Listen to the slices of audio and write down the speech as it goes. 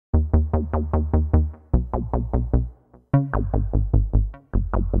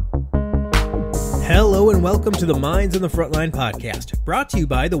Hello and welcome to the Minds on the Frontline podcast, brought to you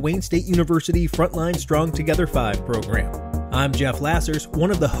by the Wayne State University Frontline Strong Together 5 program. I'm Jeff Lassers,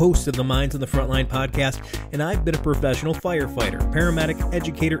 one of the hosts of the Minds on the Frontline podcast, and I've been a professional firefighter, paramedic,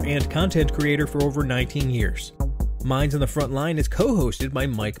 educator, and content creator for over 19 years. Minds on the Frontline is co-hosted by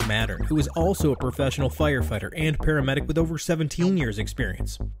Mike Mattern, who is also a professional firefighter and paramedic with over 17 years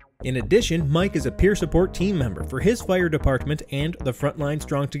experience. In addition, Mike is a peer support team member for his fire department and the Frontline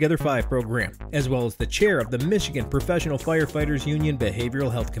Strong Together 5 program, as well as the chair of the Michigan Professional Firefighters Union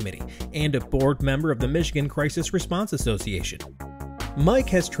Behavioral Health Committee and a board member of the Michigan Crisis Response Association. Mike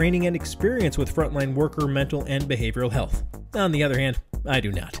has training and experience with frontline worker mental and behavioral health. On the other hand, I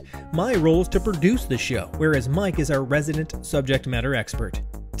do not. My role is to produce the show, whereas Mike is our resident subject matter expert.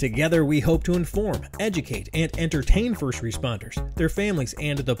 Together, we hope to inform, educate, and entertain first responders, their families,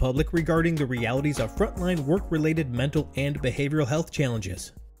 and the public regarding the realities of frontline work-related mental and behavioral health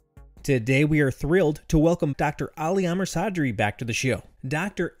challenges. Today, we are thrilled to welcome Dr. Ali Amirsadri back to the show.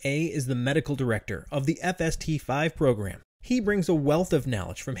 Dr. A is the medical director of the FST5 Program. He brings a wealth of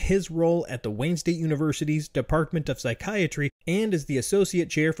knowledge from his role at the Wayne State University's Department of Psychiatry and is the Associate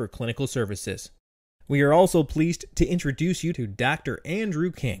Chair for Clinical Services. We are also pleased to introduce you to Dr.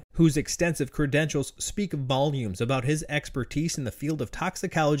 Andrew King, whose extensive credentials speak volumes about his expertise in the field of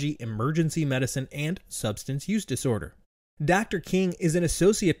toxicology, emergency medicine, and substance use disorder. Dr. King is an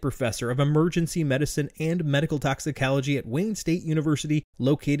associate professor of emergency medicine and medical toxicology at Wayne State University,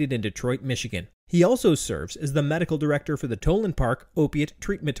 located in Detroit, Michigan. He also serves as the medical director for the Tolan Opiate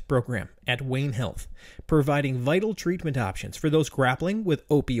Treatment Program at Wayne Health, providing vital treatment options for those grappling with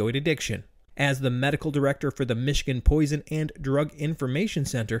opioid addiction. As the medical director for the Michigan Poison and Drug Information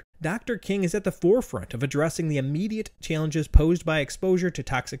Center, Dr. King is at the forefront of addressing the immediate challenges posed by exposure to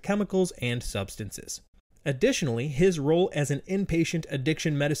toxic chemicals and substances. Additionally, his role as an inpatient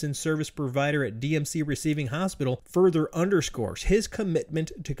addiction medicine service provider at DMC Receiving Hospital further underscores his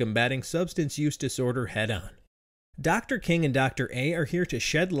commitment to combating substance use disorder head-on. Dr. King and Dr. A are here to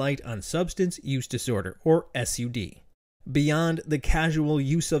shed light on substance use disorder, or SUD. Beyond the casual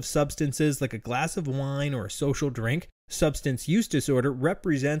use of substances like a glass of wine or a social drink, substance use disorder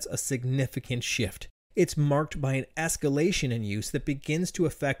represents a significant shift. It's marked by an escalation in use that begins to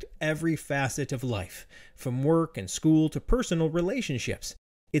affect every facet of life, from work and school to personal relationships.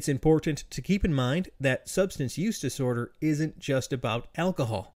 It's important to keep in mind that substance use disorder isn't just about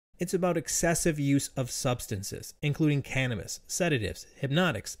alcohol. It's about excessive use of substances, including cannabis, sedatives,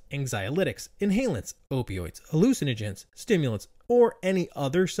 hypnotics, anxiolytics, inhalants, opioids, hallucinogens, stimulants, or any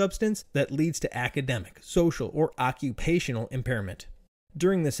other substance that leads to academic, social, or occupational impairment.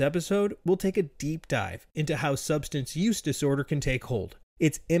 During this episode, we'll take a deep dive into how substance use disorder can take hold,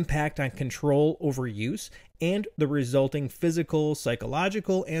 its impact on control over use, and the resulting physical,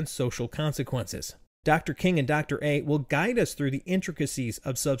 psychological, and social consequences. Dr. King and Dr. A will guide us through the intricacies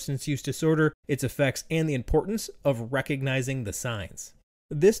of substance use disorder, its effects, and the importance of recognizing the signs.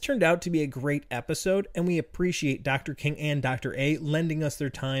 This turned out to be a great episode, and we appreciate Dr. King and Dr. A lending us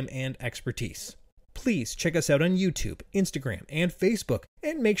their time and expertise. Please check us out on YouTube, Instagram, and Facebook,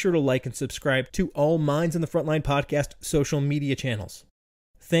 and make sure to like and subscribe to all Minds on the Frontline podcast social media channels.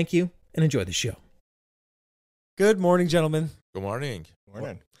 Thank you, and enjoy the show. Good morning, gentlemen. Good morning.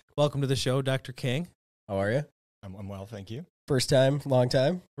 Morning. Welcome to the show, Dr. King. How are you? I'm well, thank you. First time, long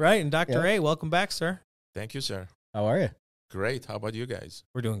time. Right, and Dr. A, welcome back, sir. Thank you, sir. How are you? Great. How about you guys?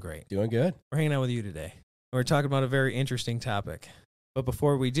 We're doing great. Doing good. We're hanging out with you today. We're talking about a very interesting topic. But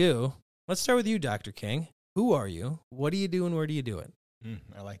before we do, let's start with you, Dr. King. Who are you? What do you do, and where do you do it?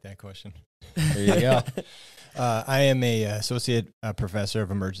 I like that question. There you go. I am a associate professor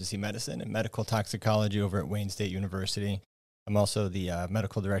of emergency medicine and medical toxicology over at Wayne State University. I'm also the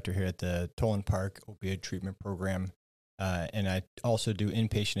medical director here at the Tolan Opioid Treatment Program, and I also do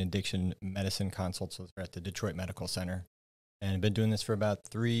inpatient addiction medicine consults at the Detroit Medical Center. And I've been doing this for about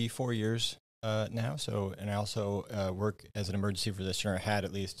 3-4 years now. And I also work as an emergency physician, or had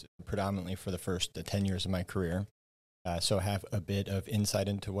at least predominantly for the first 10 years of my career. So I have a bit of insight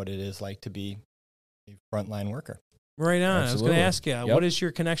into what it is like to be a frontline worker. Right on. Absolutely. I was going to ask you, Yep. What is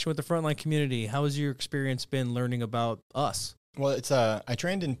your connection with the frontline community? How has your experience been learning about us? Well, I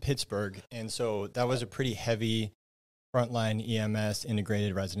trained in Pittsburgh, and so that was a pretty heavy frontline EMS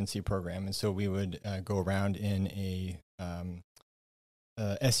integrated residency program. And so we would go around in a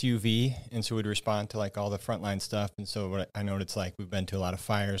SUV, and so we'd respond to like all the frontline stuff. And so what I know it's like, we've been to a lot of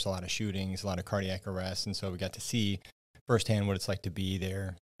fires, a lot of shootings, a lot of cardiac arrests, and so we got to see firsthand what it's like to be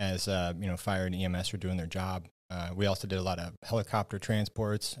there as fire and EMS are doing their job. We also did a lot of helicopter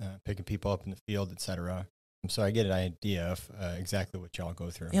transports, picking people up in the field, etc. So I get an idea of exactly what y'all go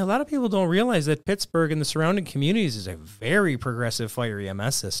through. Yeah, a lot of people don't realize that Pittsburgh and the surrounding communities is a very progressive fire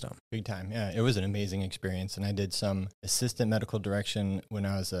EMS system. Big time. Yeah, it was an amazing experience. And I did some assistant medical direction when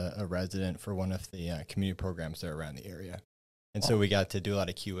I was a resident for one of the community programs that are around the area. And so we got to do a lot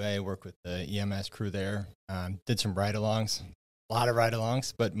of QA, work with the EMS crew there, did some ride-alongs, a lot of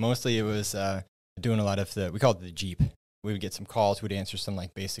ride-alongs, but mostly it was doing a lot of we called it the Jeep. We would get some calls. We'd answer some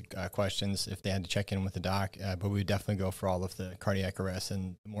like basic questions if they had to check in with the doc, but we would definitely go for all of the cardiac arrests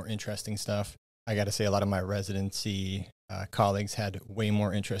and the more interesting stuff. I got to say a lot of my residency colleagues had way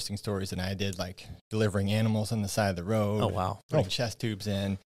more interesting stories than I did, like delivering animals on the side of the road. Oh, wow. Putting chest tubes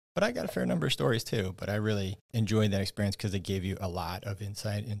in. But I got a fair number of stories too, but I really enjoyed that experience because it gave you a lot of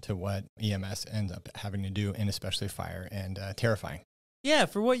insight into what EMS ends up having to do, and especially fire, and terrifying. Yeah,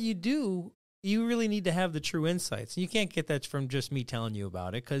 for what you do, you really need to have the true insights. You can't get that from just me telling you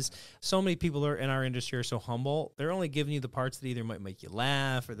about it, because so many people are in our industry are so humble. They're only giving you the parts that either might make you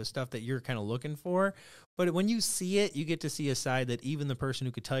laugh or the stuff that you're kind of looking for. But when you see it, you get to see a side that even the person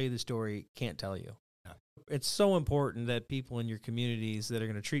who could tell you the story can't tell you. Yeah. It's so important that people in your communities that are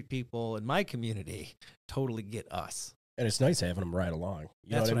going to treat people in my community totally get us. And it's nice having them ride along.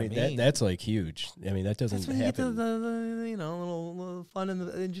 You That's know what I mean? That's like huge. I mean, that doesn't That's when happen. you get the little fun in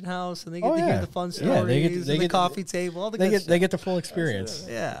the engine house, and they get to hear the fun stories, Yeah, they and the coffee table, all the good stuff. They get the full experience.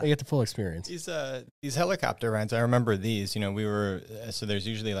 Yeah. They get the full experience. These helicopter rides, I remember these. We were so there's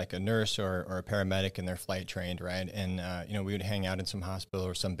usually like a nurse or a paramedic, and they're flight trained, right? And we would hang out in some hospital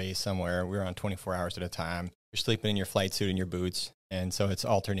or some base somewhere. We were on 24 hours at a time. You're sleeping in your flight suit and your boots. And so it's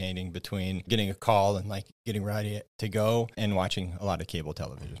alternating between getting a call and like getting ready to go and watching a lot of cable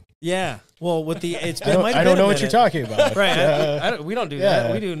television. Yeah. Well, with the I don't know what you're talking about. Right. We don't do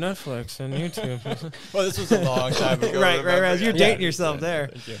that. We do Netflix and YouTube. Well, this was a long time ago. Right. You're dating yourself there.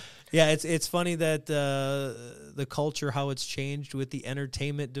 Thank you. Yeah, it's funny that the culture, how it's changed with the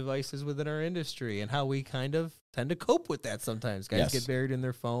entertainment devices within our industry, and how we kind of tend to cope with that sometimes. Guys get buried in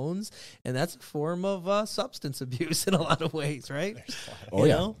their phones, and that's a form of substance abuse in a lot of ways, right? Oh, you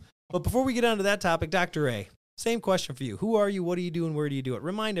know? But before we get on to that topic, Dr. A, same question for you. Who are you? What do you do? And where do you do it?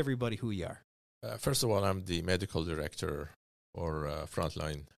 Remind everybody who you are. First of all, I'm the medical director for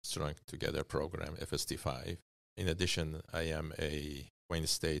Frontline Strong Together Program, FST5. In addition, I am a Wayne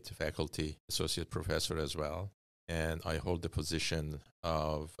State faculty associate professor as well, and I hold the position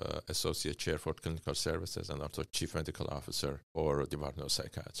of associate chair for clinical services and also chief medical officer for Department of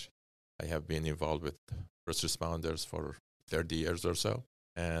Psychiatry. I have been involved with first responders for 30 years or so,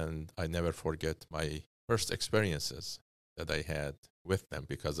 and I never forget my first experiences that I had with them,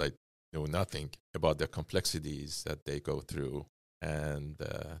 because I knew nothing about the complexities that they go through, and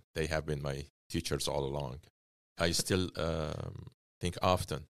they have been my teachers all along. I still think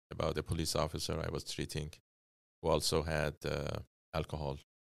often about the police officer I was treating who also had alcohol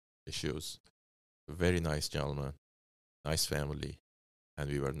issues. Very nice gentleman, nice family, and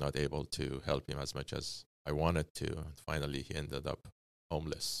we were not able to help him as much as I wanted to. And finally, he ended up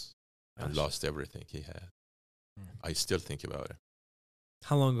homeless and lost everything he had. I still think about it.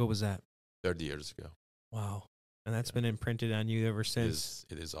 How long ago was that? 30 years ago. Wow. And that's been imprinted on you ever since.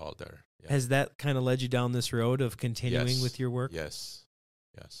 It is all there. Yeah. Has that kind of led you down this road of continuing with your work? Yes.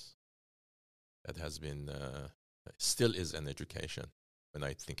 That has been, still is an education when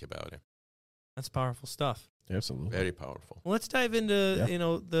I think about it. That's powerful stuff. Absolutely. Very powerful. Well, let's dive into,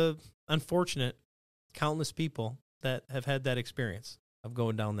 the unfortunate countless people that have had that experience of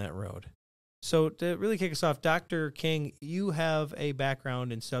going down that road. So to really kick us off, Dr. King, you have a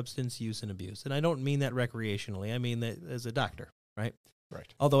background in substance use and abuse. And I don't mean that recreationally. I mean that as a doctor, right?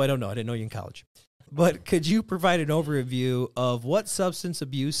 Right. Although I don't know. I didn't know you in college. But could you provide an overview of what substance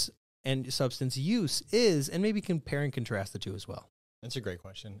abuse and substance use is, and maybe compare and contrast the two as well? That's a great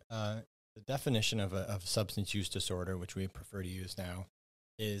question. The definition of substance use disorder, which we prefer to use now,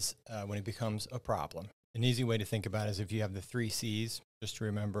 is when it becomes a problem. An easy way to think about it is if you have the 3 C's, just to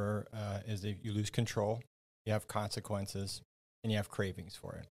remember, is that you lose control, you have consequences, and you have cravings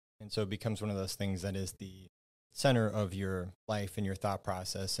for it. And so it becomes one of those things that is the center of your life and your thought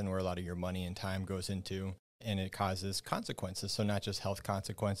process, and where a lot of your money and time goes into, and it causes consequences. So not just health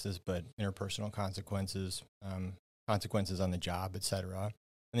consequences, but interpersonal consequences, consequences on the job, etc. And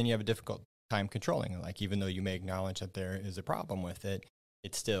then you have a difficult time controlling it. Like, even though you may acknowledge that there is a problem with it, you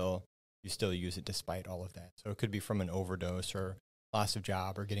still use it despite all of that. So it could be from an overdose or loss of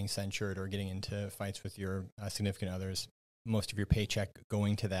job or getting censured or getting into fights with your significant others. Most of your paycheck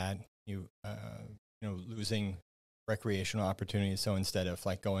going to that, losing recreational opportunities. So instead of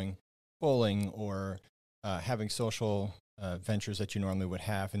like going bowling or having social ventures that you normally would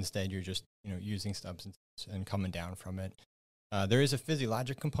have. Instead, you're just using substances and coming down from it. There is a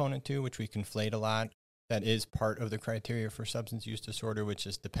physiologic component too, which we conflate a lot. That is part of the criteria for substance use disorder, which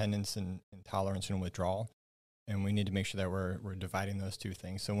is dependence and tolerance and withdrawal. And we need to make sure that we're dividing those two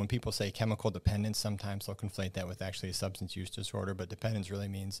things. So when people say chemical dependence, sometimes they'll conflate that with actually a substance use disorder, but dependence really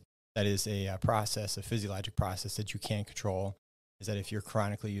means that is a process, a physiologic process that you can't control, is that if you're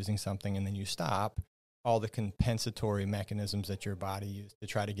chronically using something and then you stop, all the compensatory mechanisms that your body used to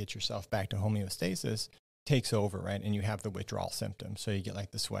try to get yourself back to homeostasis takes over, right? And you have the withdrawal symptoms. So you get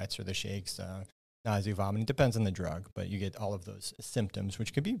like the sweats or the shakes, nausea, vomiting, depends on the drug, but you get all of those symptoms,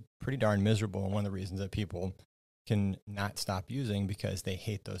 which could be pretty darn miserable. And one of the reasons that people can not stop using because they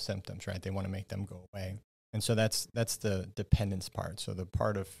hate those symptoms, right? They want to make them go away. And so that's the dependence part. So the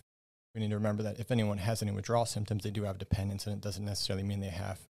part of, we need to remember that if anyone has any withdrawal symptoms, they do have dependence, and it doesn't necessarily mean they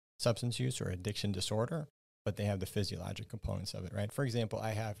have substance use or addiction disorder, but they have the physiologic components of it, right? For example,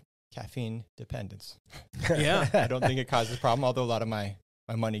 I have caffeine dependence. Yeah. I don't think it causes a problem, although a lot of my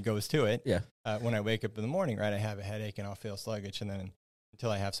money goes to it. Yeah. When I wake up in the morning, right, I have a headache and I'll feel sluggish, and then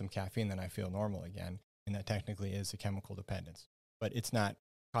until I have some caffeine, then I feel normal again. And that technically is a chemical dependence. But it's not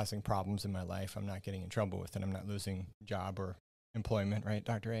causing problems in my life. I'm not getting in trouble with it. I'm not losing job or employment, right,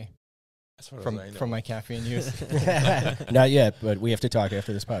 Dr. A? As far as From I know. from my caffeine use. Not yet, but we have to talk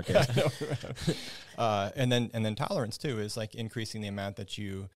after this podcast. And then tolerance too is like increasing the amount that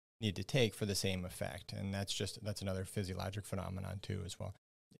you need to take for the same effect, and that's another physiologic phenomenon too as well.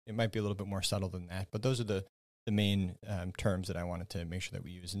 It might be a little bit more subtle than that, but those are the main terms that I wanted to make sure that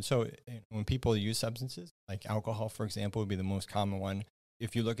we use. And so when people use substances, like alcohol, for example, would be the most common one.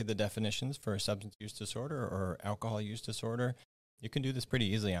 If you look at the definitions for substance use disorder or alcohol use disorder, you can do this pretty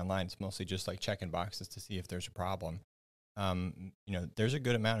easily online. It's mostly just like checking boxes to see if there's a problem. There's a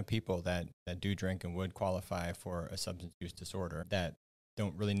good amount of people that do drink and would qualify for a substance use disorder that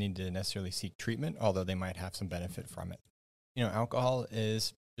don't really need to necessarily seek treatment, although they might have some benefit from it. Alcohol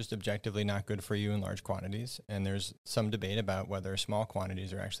is just objectively not good for you in large quantities, and there's some debate about whether small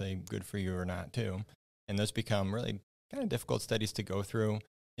quantities are actually good for you or not too. And those become really kind of difficult studies to go through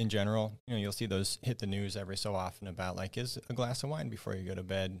in general. You'll see those hit the news every so often about like, is a glass of wine before you go to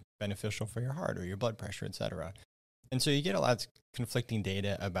bed beneficial for your heart or your blood pressure, et cetera. And so you get a lot of conflicting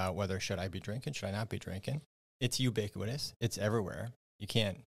data about whether should I be drinking, should I not be drinking. It's ubiquitous. It's everywhere. You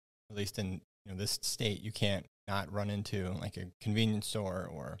can't, at least in this state, you can't not run into like a convenience store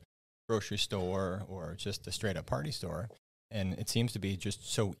or grocery store or just a straight up party store. And it seems to be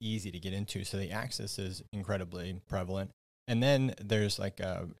just so easy to get into. So the access is incredibly prevalent. And then there's like,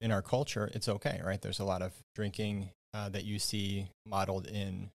 in our culture, it's okay, right? There's a lot of drinking that you see modeled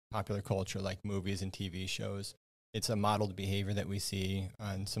in popular culture, like movies and TV shows. It's a modeled behavior that we see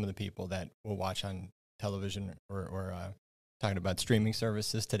on some of the people that we'll watch on television or talking about streaming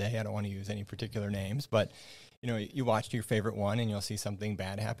services today. I don't want to use any particular names, but you watch your favorite one and you'll see something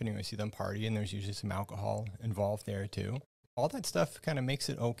bad happen. You'll see them party, and there's usually some alcohol involved there too. All that stuff kind of makes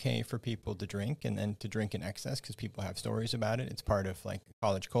it okay for people to drink, and then to drink in excess because people have stories about it. It's part of like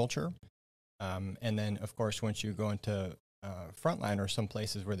college culture. And then, of course, once you go into frontline or some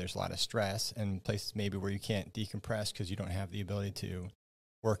places where there's a lot of stress, and places maybe where you can't decompress because you don't have the ability to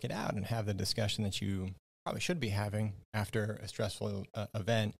work it out and have the discussion that you probably should be having after a stressful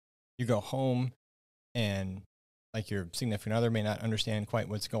event, you go home and like your significant other may not understand quite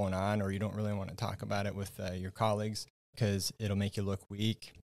what's going on, or you don't really want to talk about it with your colleagues because it'll make you look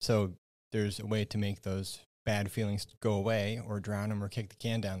weak. So there's a way to make those bad feelings go away or drown them or kick the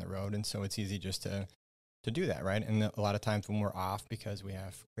can down the road. And so it's easy just to do that, right? And a lot of times when we're off because we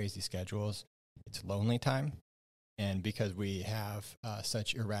have crazy schedules, it's lonely time. And because we have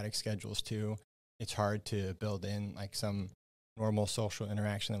such erratic schedules too, it's hard to build in like some normal social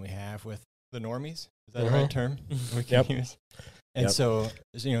interaction that we have with the normies. Is that the right term we can use? And so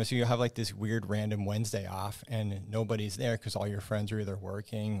you have like this weird random Wednesday off and nobody's there because all your friends are either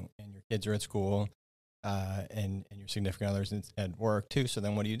working and your kids are at school and your significant other's at work too. So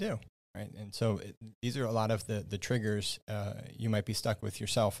then what do? Right. And so these are a lot of the triggers. You might be stuck with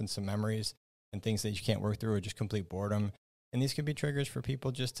yourself and some memories and things that you can't work through, or just complete boredom. And these could be triggers for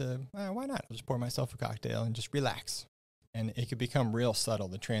people just to, why not? I'll just pour myself a cocktail and just relax. And it could become real subtle.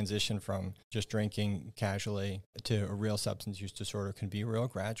 The transition from just drinking casually to a real substance use disorder can be real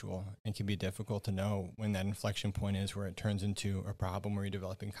gradual and can be difficult to know when that inflection point is where it turns into a problem where you're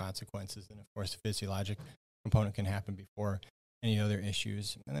developing consequences. And of course, the physiologic component can happen before any other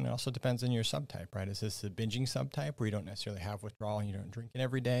issues. And then it also depends on your subtype, right? Is this a binging subtype where you don't necessarily have withdrawal and you don't drink it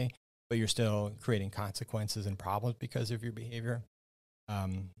every day, but you're still creating consequences and problems because of your behavior?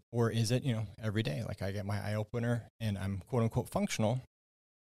 Or is it, every day? Like I get my eye opener and I'm quote unquote functional.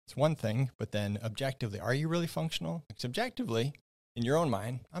 It's one thing, but then objectively, are you really functional? Like subjectively, in your own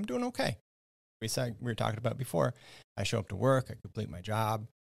mind, I'm doing okay. We were talking about before. I show up to work, I complete my job.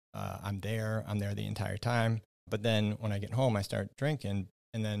 I'm there the entire time. But then when I get home, I start drinking,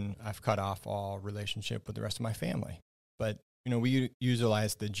 and then I've cut off all relationship with the rest of my family. But we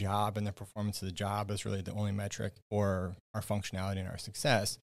utilize the job and the performance of the job as really the only metric for our functionality and our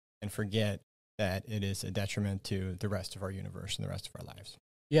success, and forget that it is a detriment to the rest of our universe and the rest of our lives.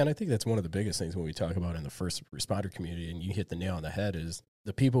 Yeah, and I think that's one of the biggest things when we talk about in the first responder community, and you hit the nail on the head, is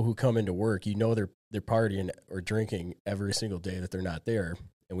the people who come into work, they're partying or drinking every single day that they're not there.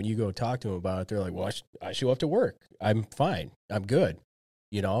 And when you go talk to them about it, they're like, well, I show up to work. I'm fine. I'm good.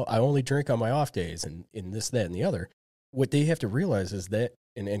 I only drink on my off days and this, that, and the other. What they have to realize is that,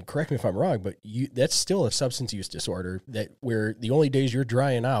 and correct me if I'm wrong, but that's still a substance use disorder, that where the only days you're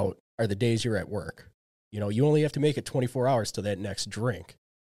drying out are the days you're at work. You only have to make it 24 hours to that next drink.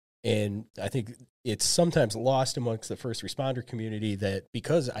 And I think it's sometimes lost amongst the first responder community that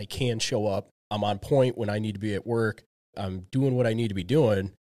because I can show up, I'm on point when I need to be at work, I'm doing what I need to be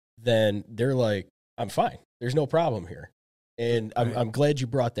doing, then they're like, I'm fine. There's no problem here. And I'm glad you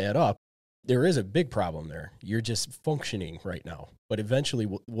brought that up. There is a big problem there. You're just functioning right now. But eventually,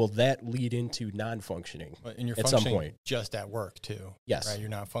 will that lead into non-functioning and you're at some functioning point? Just at work, too. Yes. Right? You're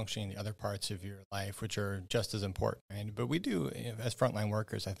not functioning in the other parts of your life, which are just as important. Right? But we do, as frontline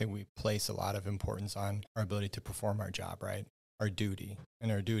workers, I think we place a lot of importance on our ability to perform our job, right? Our duty.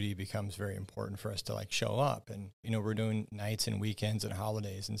 And our duty becomes very important for us to show up. And, we're doing nights and weekends and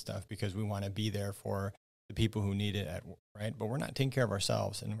holidays and stuff because we want to be there for the people who need it right? But we're not taking care of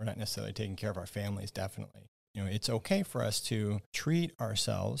ourselves, and we're not necessarily taking care of our families, definitely. It's okay for us to treat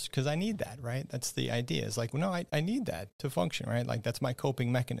ourselves because I need that, right? That's the idea. It's like, well, no, I need that to function, right? Like that's my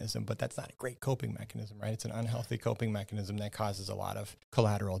coping mechanism, but that's not a great coping mechanism, right? It's an unhealthy coping mechanism that causes a lot of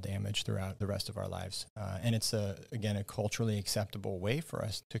collateral damage throughout the rest of our lives. And it's, again, a culturally acceptable way for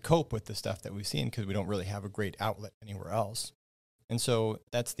us to cope with the stuff that we've seen because we don't really have a great outlet anywhere else. And so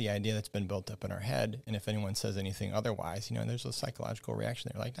that's the idea that's been built up in our head. And if anyone says anything otherwise, there's a psychological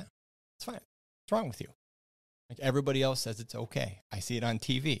reaction. They're like, no, it's fine. What's wrong with you? Like everybody else says it's okay. I see it on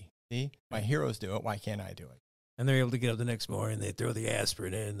TV. See, my heroes do it. Why can't I do it? And they're able to get up the next morning. They throw the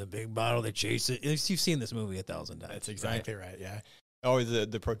aspirin in the big bottle. They chase it. You've seen this movie 1,000 times. That's exactly right. Yeah. Always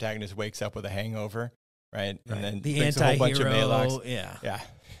the protagonist wakes up with a hangover, right? And then the drinks a whole bunch of Maalox. Yeah.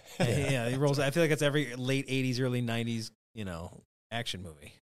 He rolls. I feel like it's every late 80s, early 90s, action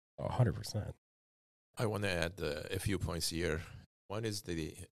movie. 100%. I want to add a few points here. One is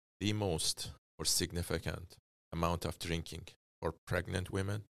the most or significant amount of drinking for pregnant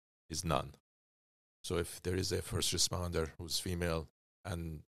women is none. So if there is a first responder who's female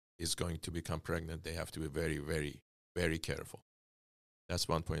and is going to become pregnant, they have to be very, very, very careful. That's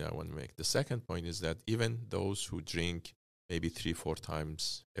one point I want to make. The second point is that even those who drink maybe 3-4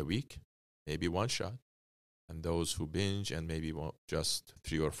 times a week, maybe one shot, and those who binge and maybe just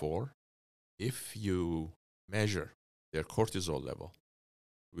 3 or 4, if you measure their cortisol level,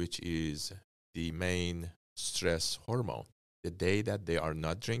 which is the main stress hormone, the day that they are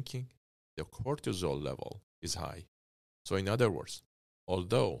not drinking, the cortisol level is high. So in other words,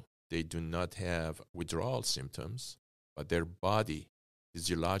 although they do not have withdrawal symptoms, but their body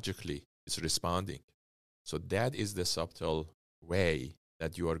physiologically is responding. So that is the subtle way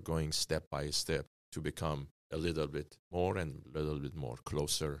that you are going step by step to become a little bit more and a little bit more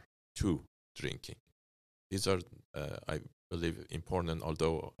closer to drinking. These are, I believe, important,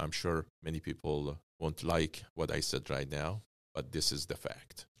 although I'm sure many people won't like what I said right now, but this is the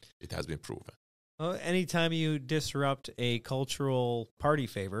fact. It has been proven. Well, anytime you disrupt a cultural party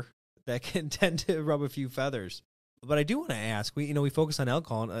favor, that can tend to rub a few feathers. But I do want to ask, we focus on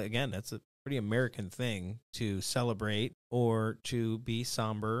alcohol, and again, that's a pretty American thing to celebrate or to be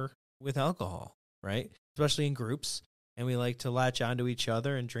somber with alcohol, right? Especially in groups, and we like to latch onto each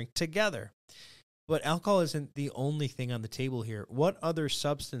other and drink together. But alcohol isn't the only thing on the table here. What other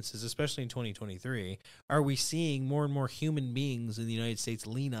substances, especially in 2023, are we seeing more and more human beings in the United States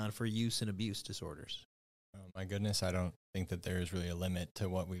lean on for use and abuse disorders? Oh, my goodness, I don't think that there is really a limit to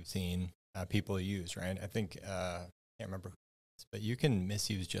what we've seen people use, right? I think, I can't remember, but you can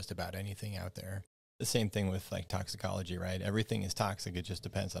misuse just about anything out there. The same thing with toxicology, right? Everything is toxic. It just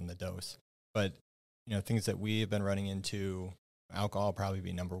depends on the dose. But things that we have been running into, alcohol will probably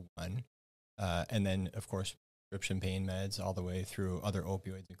be number one. And then, of course, prescription pain meds all the way through other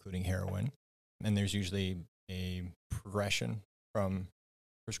opioids, including heroin. And there's usually a progression from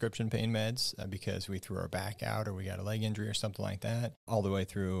prescription pain meds because we threw our back out or we got a leg injury or something like that, all the way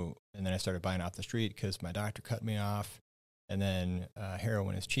through. And then I started buying off the street because my doctor cut me off. And then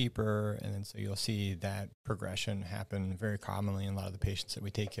heroin is cheaper. And then so you'll see that progression happen very commonly in a lot of the patients that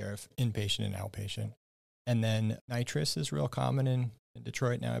we take care of, inpatient and outpatient. And then nitrous is real common in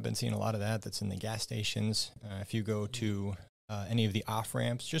Detroit now. I've been seeing a lot of that. That's in the gas stations. If you go to any of the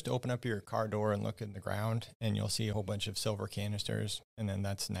off-ramps, just open up your car door and look in the ground, and you'll see a whole bunch of silver canisters, and then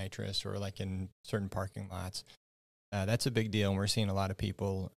that's nitrous, or like in certain parking lots. That's a big deal, and we're seeing a lot of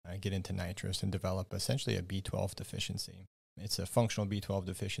people get into nitrous and develop essentially a B12 deficiency. It's a functional B12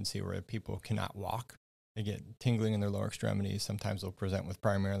 deficiency where people cannot walk. They get tingling in their lower extremities. Sometimes they'll present with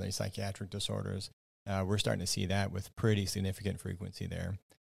primarily psychiatric disorders. We're starting to see that with pretty significant frequency there.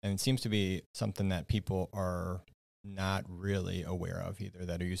 And it seems to be something that people are not really aware of either,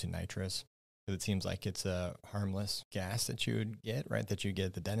 that are using nitrous. Because it seems like it's a harmless gas that you would get, right? That you get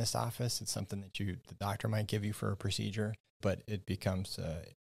at the dentist's office. It's something that the doctor might give you for a procedure, but it becomes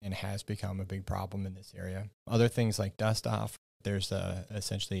and has become a big problem in this area. Other things like dust off. There's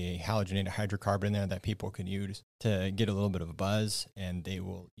essentially a halogenated hydrocarbon in there that people can use to get a little bit of a buzz, and they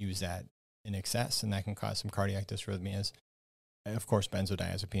will use that in excess, and that can cause some cardiac dysrhythmias. Of course,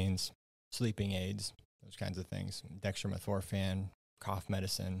 benzodiazepines, sleeping aids, those kinds of things, dextromethorphan, cough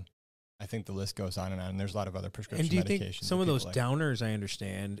medicine. I think the list goes on, and there's a lot of other prescription medications. And do you think some of those downers, I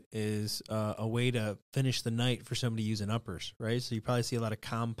understand, is a way to finish the night for somebody using uppers, right? So you probably see a lot of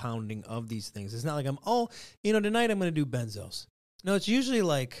compounding of these things. It's not like tonight I'm going to do benzos. No, it's usually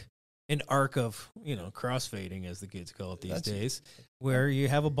like an arc of, crossfading, as the kids call it these days, where you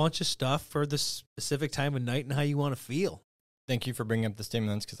have a bunch of stuff for the specific time of night and how you want to feel. Thank you for bringing up the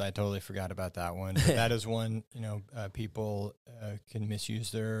stimulants, because I totally forgot about that one. But that is one, people can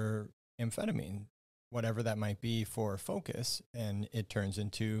misuse their amphetamine, whatever that might be, for focus, and it turns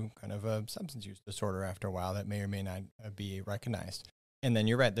into kind of a substance use disorder after a while that may or may not be recognized. And then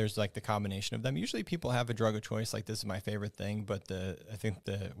you're right, there's like the combination of them. Usually people have a drug of choice, like this is my favorite thing, but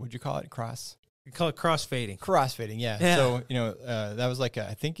what'd you call it? You call it crossfading. Crossfading, yeah. So, that was like,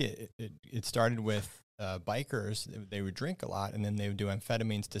 I think it started with bikers. They would drink a lot, and then they would do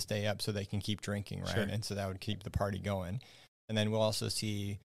amphetamines to stay up so they can keep drinking, right? Sure. And so that would keep the party going. And then we'll also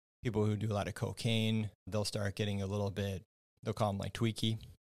see people who do a lot of cocaine. They'll start getting a little bit, they'll call them like tweaky,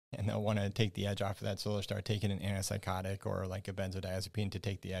 and they'll want to take the edge off of that. So they'll start taking an antipsychotic or like a benzodiazepine to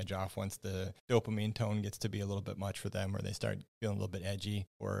take the edge off once the dopamine tone gets to be a little bit much for them, or they start feeling a little bit edgy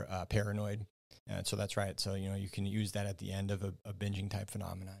or paranoid. So that's right. So, you can use that at the end of a binging type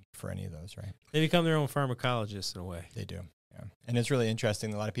phenomenon for any of those, right? They become their own pharmacologists in a way. They do, yeah. And it's really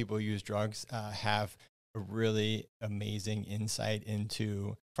interesting. A lot of people who use drugs have a really amazing insight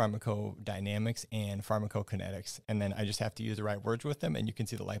into pharmacodynamics and pharmacokinetics. And then I just have to use the right words with them, and you can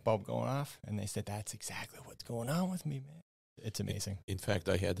see the light bulb going off. And they said, that's exactly what's going on with me, man. It's amazing. In fact,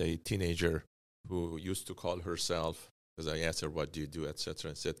 I had a teenager who used to call herself, because I asked her, what do you do, etc.,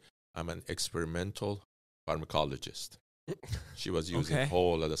 and said, I'm an experimental pharmacologist. She was using a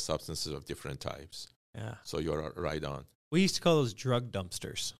whole lot of substances of different types. Yeah. So you're right on. We used to call those drug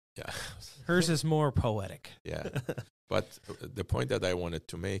dumpsters. Yeah. Hers is more poetic. Yeah. But the point that I wanted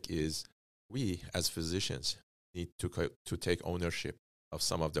to make is we as physicians need to take ownership of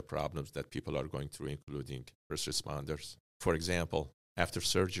some of the problems that people are going through, including first responders. For example, after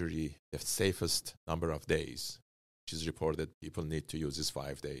surgery, the safest number of days, which is reported people need to use, is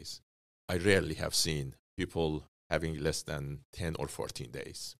 5 days. I rarely have seen people having less than 10 or 14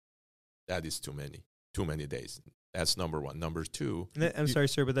 days. That is too many days. That's number one. Number two. I'm sorry,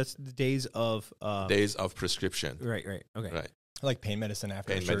 sir, but that's the days of prescription. Right. Okay. Right. Like pain medicine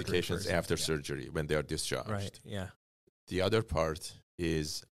after pain surgery. Medications after surgery when they are discharged. Right. Yeah. The other part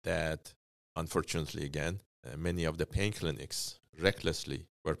is that, unfortunately, again, many of the pain clinics recklessly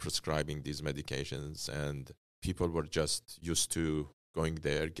were prescribing these medications, and people were just used to going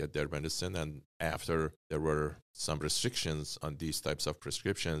there, get their medicine, and after there were some restrictions on these types of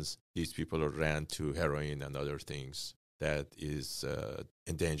prescriptions, these people ran to heroin and other things that is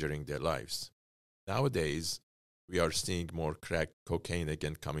endangering their lives. Nowadays, we are seeing more crack cocaine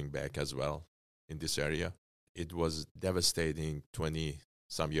again coming back as well in this area. It was devastating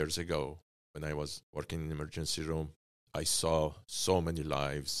 20-some years ago when I was working in the emergency room. I saw so many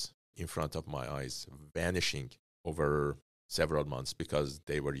lives in front of my eyes vanishing over several months because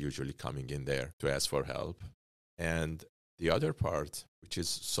they were usually coming in there to ask for help. And the other part, which is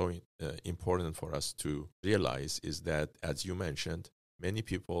so important for us to realize, is that, as you mentioned, many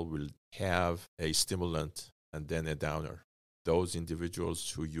people will have a stimulant and then a downer. Those individuals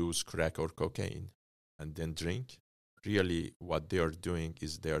who use crack or cocaine and then drink really what they are doing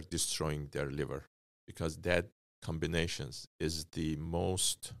is they are destroying their liver, because that combinations is the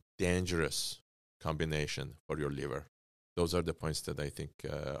most dangerous combination for your liver. Those are the points that I think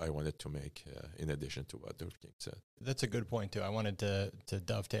I wanted to make in addition to what Dr. King said. That's a good point, too. I wanted to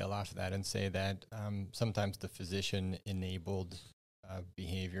dovetail off of that and say that sometimes the physician-enabled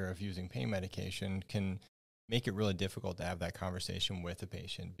behavior of using pain medication can make it really difficult to have that conversation with the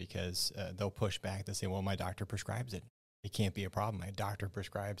patient, because they'll push back. They'll say, well, my doctor prescribes it. It can't be a problem. My doctor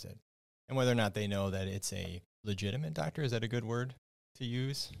prescribes it. And whether or not they know that it's a legitimate doctor, is that a good word to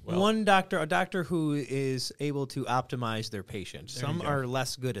use? Well, a doctor who is able to optimize their patient. Some are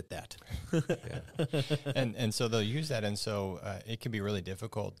less good at that. And so they'll use that. And so it can be really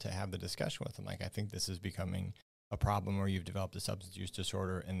difficult to have the discussion with them. Like, I think this is becoming a problem where you've developed a substance use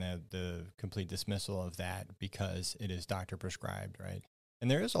disorder, and the complete dismissal of that because it is doctor prescribed, right? And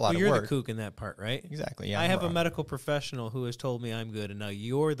there is a lot of work. You're the kook in that part, right? Exactly. Yeah, I have a medical professional who has told me I'm good, and now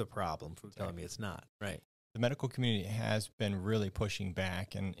you're the problem for telling me it's not, right? The medical community has been really pushing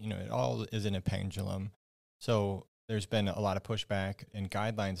back, and it all is in a pendulum. So there's been a lot of pushback and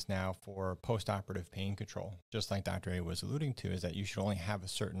guidelines now for post-operative pain control. Just like Dr. A was alluding to, is that you should only have a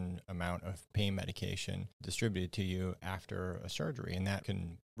certain amount of pain medication distributed to you after a surgery, and that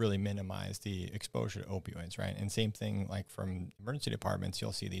can really minimize the exposure to opioids, right? And same thing, like from emergency departments,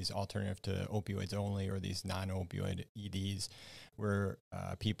 you'll see these alternative to opioids only, or these non-opioid EDs, where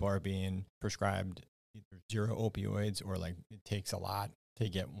people are being prescribed either zero opioids, or like it takes a lot to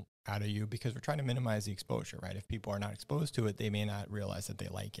get out of you, because we're trying to minimize the exposure, right? If people are not exposed to it, they may not realize that they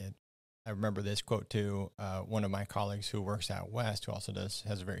like it. I remember this quote too. One of my colleagues who works out west, who also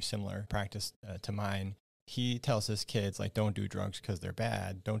has a very similar practice to mine, he tells his kids, like, don't do drugs because they're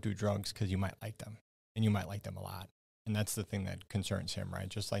bad. Don't do drugs because you might like them, and you might like them a lot. And that's the thing that concerns him, right?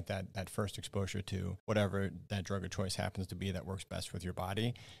 Just like that first exposure to whatever that drug of choice happens to be that works best with your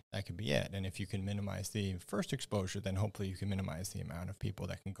body, that could be it. And if you can minimize the first exposure, then hopefully you can minimize the amount of people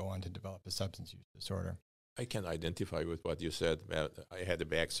that can go on to develop a substance use disorder. I can identify with what you said. I had a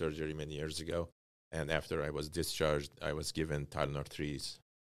back surgery many years ago, and after I was discharged, I was given Tylenol 3s.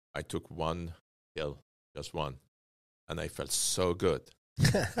 I took one pill, just one, and I felt so good.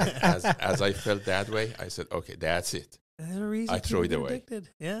 as I felt that way, I said, okay, that's it. I throw it away.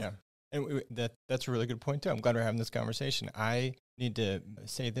 Yeah. And that's a really good point, too. I'm glad we're having this conversation. I need to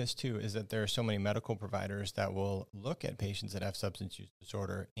say this, too, is that there are so many medical providers that will look at patients that have substance use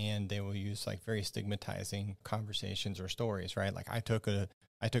disorder, and they will use like very stigmatizing conversations or stories, right? Like, I took a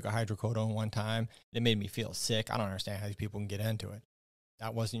hydrocodone one time. It made me feel sick. I don't understand how these people can get into it.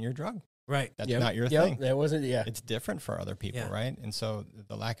 That wasn't your drug. Right. That's not your thing. That wasn't, It's different for other people, right? And so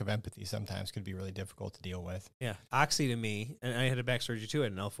the lack of empathy sometimes could be really difficult to deal with. Yeah. Oxy to me, and I had a back surgery too, I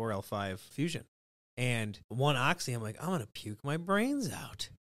had an L4, L5 fusion. And one Oxy, I'm like, I'm going to puke my brains out.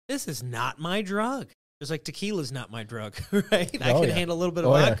 This is not my drug. Just like tequila's not my drug, right? I can handle a little bit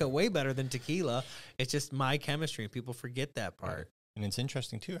of vodka way better than tequila. It's just my chemistry, and people forget that part. And it's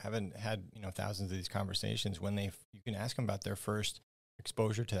interesting too, having had thousands of these conversations, when you can ask them about their first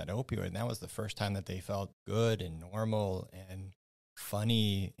exposure to that opioid, and that was the first time that they felt good and normal and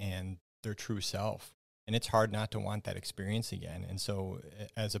funny and their true self. And it's hard not to want that experience again. And so,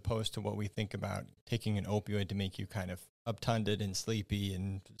 as opposed to what we think about taking an opioid to make you kind of uptunded and sleepy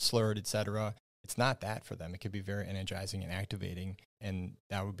and slurred, etc., it's not that for them. It could be very energizing and activating, and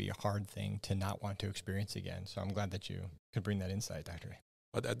that would be a hard thing to not want to experience again. So I'm glad that you could bring that insight, Dr. A.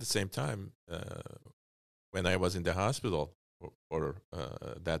 But at the same time, when I was in the hospital for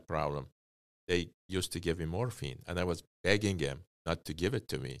that problem, they used to give me morphine, and I was begging him not to give it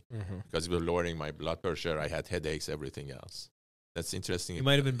to me because it was lowering my blood pressure. I had headaches, everything else. That's interesting. You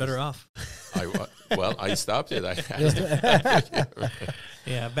might have been better off. I stopped it.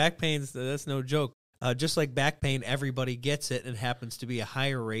 Yeah, back pain, that's no joke. Just like back pain, everybody gets it, and happens to be a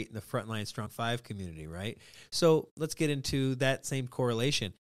higher rate in the frontline Strong 5 community, right? So let's get into that same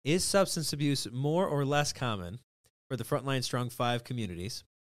correlation. Is substance abuse more or less common for the frontline Strong 5 communities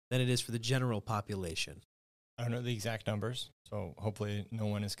than it is for the general population? I don't know the exact numbers, so hopefully no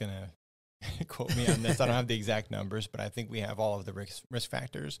one is going to quote me on this. I don't have the exact numbers, but I think we have all of the risk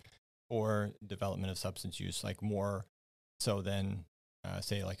factors for development of substance use, like more so than,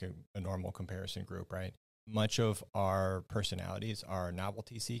 say, like a normal comparison group, right? Much of our personalities are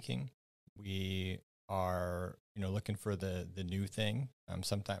novelty seeking. We are, looking for the new thing.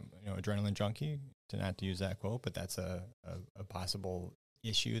 Sometimes, adrenaline junkie, not to use that quote, but that's a possible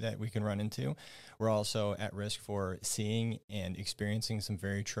issue that we can run into. We're also at risk for seeing and experiencing some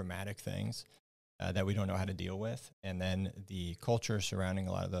very traumatic things that we don't know how to deal with. And then the culture surrounding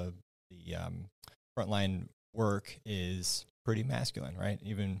a lot of the frontline work is pretty masculine, right?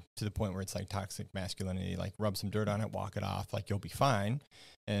 Even to the point where it's like toxic masculinity, like rub some dirt on it, walk it off, like you'll be fine.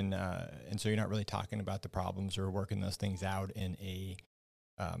 And so you're not really talking about the problems or working those things out in a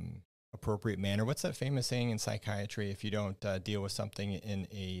appropriate manner. What's that famous saying in psychiatry? If you don't deal with something in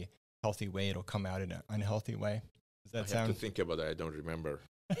a healthy way, it'll come out in an unhealthy way. Does that sound? I have to think about it. I don't remember.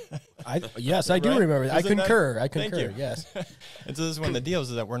 Yes, I do Right? remember. I concur. I Thank concur. you. Yes. And so this is one of the deals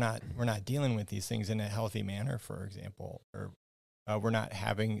is that we're not dealing with these things in a healthy manner, for example, or we're not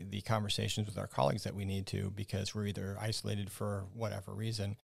having the conversations with our colleagues that we need to because we're either isolated for whatever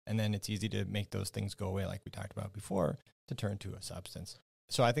reason. And then it's easy to make those things go away, like we talked about before, to turn to a substance.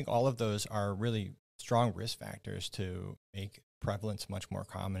 So I think all of those are really strong risk factors to make prevalence much more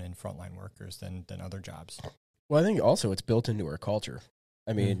common in frontline workers than other jobs. Well, I think also it's built into our culture.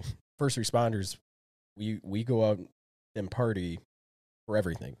 I mean, first responders, we go out and party for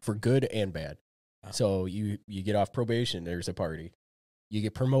everything, for good and bad. So you get off probation, there's a party. You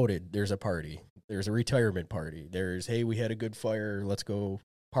get promoted, there's a party. There's a retirement party. There's, hey, we had a good fire, let's go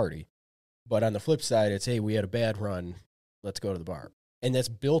party. But on the flip side, it's, hey, we had a bad run, let's go to the bar. And that's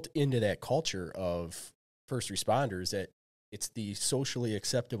built into that culture of first responders, that it's the socially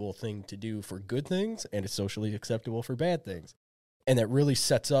acceptable thing to do for good things, and it's socially acceptable for bad things. And that really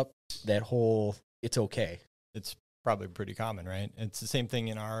sets up that whole, it's okay. It's probably pretty common, right? It's the same thing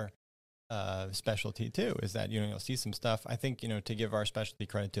in our specialty too, is that, you'll see some stuff. I think, to give our specialty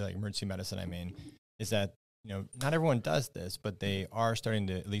credit to like emergency medicine, is that, not everyone does this, but they are starting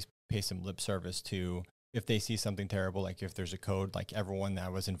to at least pay some lip service to, if they see something terrible, like if there's a code, like everyone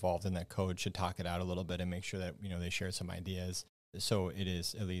that was involved in that code should talk it out a little bit and make sure that, they share some ideas. So it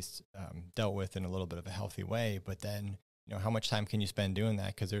is at least dealt with in a little bit of a healthy way. But then, how much time can you spend doing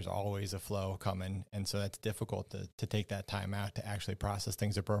that? Because there's always a flow coming. And so that's difficult to take that time out to actually process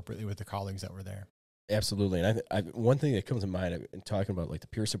things appropriately with the colleagues that were there. Absolutely. And I one thing that comes to mind in talking about like the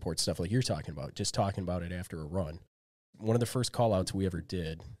peer support stuff, like you're talking about, just talking about it after a run. One of the first call outs we ever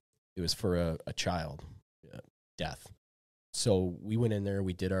did, it was for a child death. So we went in there,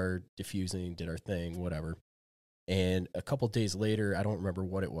 we did our diffusing, did our thing, whatever. And a couple days later, I don't remember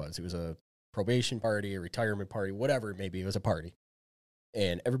what it was. It was a probation party, a retirement party, whatever it may be. It was a party.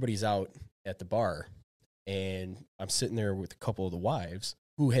 And everybody's out at the bar. And I'm sitting there with a couple of the wives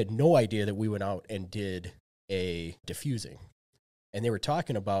who had no idea that we went out and did a diffusing. And they were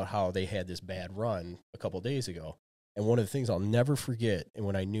talking about how they had this bad run a couple of days ago. And one of the things I'll never forget,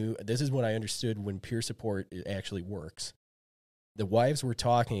 and this is when I understood when peer support actually works. The wives were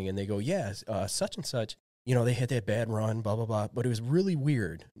talking and they go, such and such, they had that bad run, blah, blah, blah. But it was really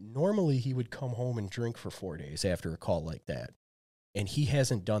weird. Normally he would come home and drink for 4 days after a call like that. And he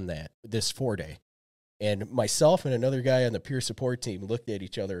hasn't done that this 4-day. And myself and another guy on the peer support team looked at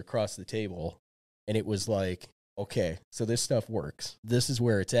each other across the table. And it was like, okay, so this stuff works. This is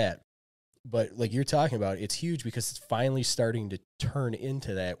where it's at. But like you're talking about, it's huge because it's finally starting to turn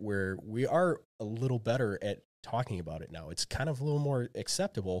into that where we are a little better at talking about it now. It's kind of a little more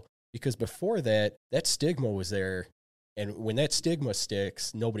acceptable because before that stigma was there. And when that stigma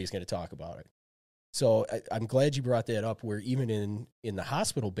sticks, nobody's going to talk about it. So I'm glad you brought that up where even in the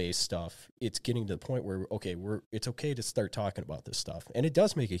hospital-based stuff, it's getting to the point where, okay, it's okay to start talking about this stuff. And it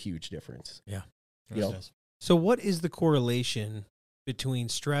does make a huge difference. Yeah. So what is the correlation between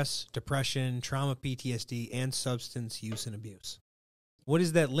stress, depression, trauma, PTSD, and substance use and abuse? What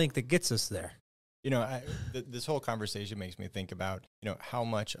is that link that gets us there? This whole conversation makes me think about, how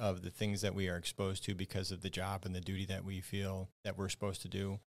much of the things that we are exposed to because of the job and the duty that we feel that we're supposed to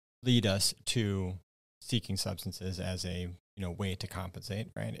do lead us to seeking substances as a, way to compensate,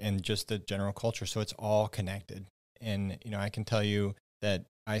 right? And just the general culture. So it's all connected. And, I can tell you that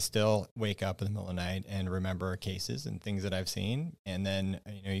I still wake up in the middle of the night and remember cases and things that I've seen. And then,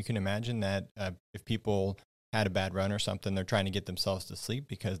 you can imagine that if people had a bad run or something, they're trying to get themselves to sleep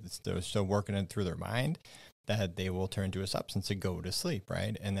because they're still working it through their mind, that they will turn to a substance to go to sleep,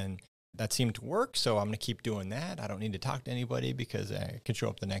 right? And then that seemed to work, so I'm going to keep doing that. I don't need to talk to anybody because I could show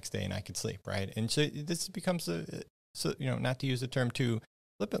up the next day and I could sleep, right? And so this becomes not to use the term too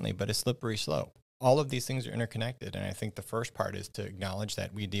flippantly, but a slippery slope. All of these things are interconnected, and I think the first part is to acknowledge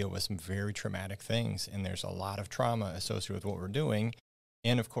that we deal with some very traumatic things, and there's a lot of trauma associated with what we're doing,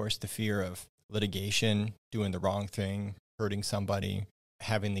 and of course the fear of litigation, doing the wrong thing, hurting somebody,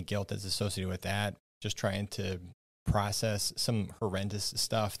 having the guilt that's associated with that, just trying to process some horrendous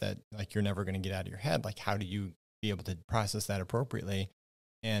stuff that like you're never going to get out of your head. Like, how do you be able to process that appropriately?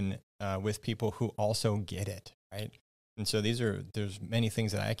 And with people who also get it, right? And so there's many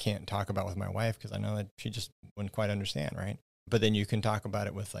things that I can't talk about with my wife because I know that she just wouldn't quite understand, right? But then you can talk about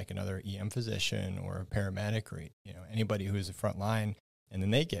it with like another EM physician or a paramedic or, anybody who's the front line, and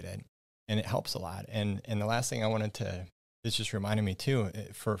then they get it, and it helps a lot. And the last thing I wanted to, this just reminded me too,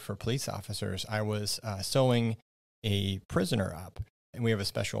 for police officers, I was sewing a prisoner up, and we have a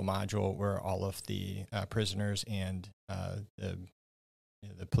special module where all of the prisoners and the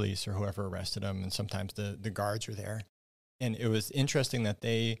police or whoever arrested them, and sometimes the guards are there. And it was interesting that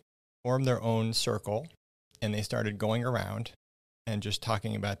they formed their own circle, and they started going around and just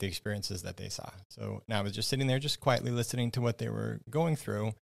talking about the experiences that they saw. So now I was just sitting there just quietly listening to what they were going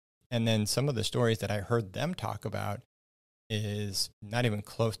through. And then some of the stories that I heard them talk about is not even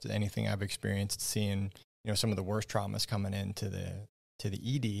close to anything I've experienced, seeing, some of the worst traumas coming into the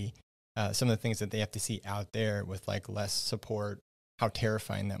ED, some of the things that they have to see out there with like less support, how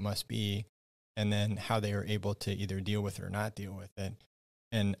terrifying that must be, and then how they are able to either deal with it or not deal with it.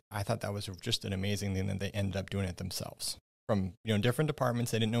 And I thought that was just an amazing thing that they ended up doing it themselves. From, different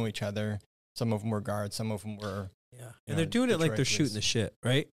departments, they didn't know each other. Some of them were guards, some of them were... Yeah, and they're doing it like they're shooting the shit,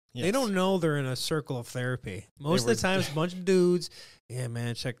 right? Yes. They don't know they're in a circle of therapy. Most of the time, it's a bunch of dudes. Yeah,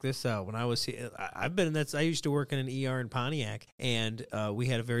 man, check this out. When I was here, I've been in that. I used to work in an ER in Pontiac, and we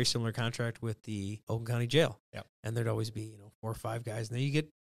had a very similar contract with the Oakland County Jail. Yeah, and there'd always be 4 or 5 guys, and then you get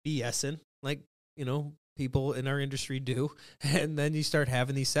BSing like people in our industry do, and then you start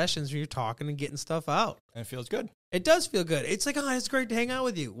having these sessions where you're talking and getting stuff out, and it feels good. It does feel good. It's like, it's great to hang out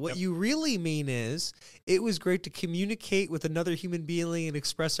with you. What you really mean is it was great to communicate with another human being and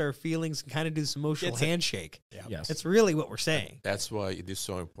express our feelings and kind of do this emotional handshake. Yeah. Yes. That's really what we're saying. That's why it is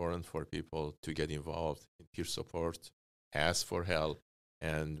so important for people to get involved in peer support, ask for help,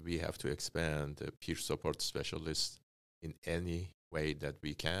 and we have to expand the peer support specialists in any way that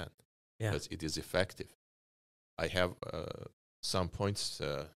we can, because it is effective. I have some points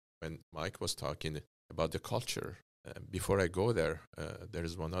when Mike was talking about the culture. Before I go there, there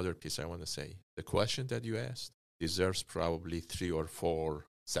is one other piece I want to say. The question that you asked deserves probably 3 or 4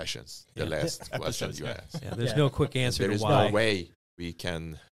 sessions, the last question you asked. Yeah, there's no quick answer there to why. There is no way we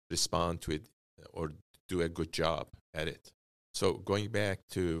can respond to it or do a good job at it. So going back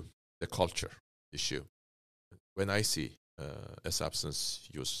to the culture issue, when I see a substance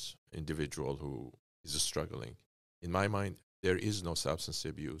use individual who is struggling, in my mind, there is no substance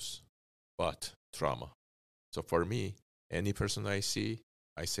abuse but trauma. So for me, any person I see,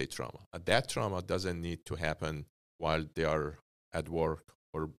 I say trauma. And that trauma doesn't need to happen while they are at work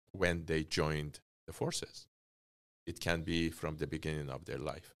or when they joined the forces. It can be from the beginning of their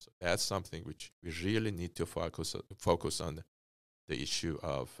life. So that's something which we really need to focus on, the issue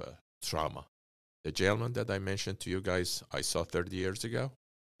of trauma. The gentleman that I mentioned to you guys, I saw 30 years ago,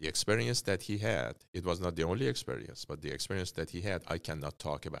 the experience that he had, it was not the only experience, but the experience that he had, I cannot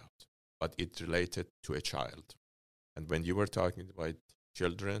talk about. But it related to a child. And when you were talking about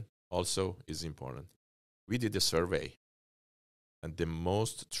children, also is important. We did a survey, and the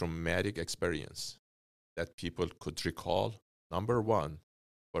most traumatic experience that people could recall, number 1,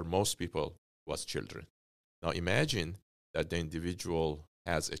 for most people, was children. Now imagine that the individual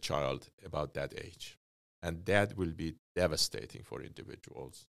has a child about that age, and that will be devastating for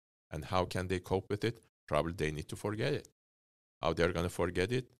individuals. And how can they cope with it? Probably they need to forget it. How they're going to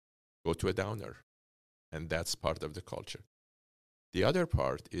forget it? Go to a downer. And that's part of the culture. The other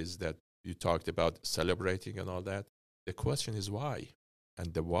part is that you talked about celebrating and all that. The question is why?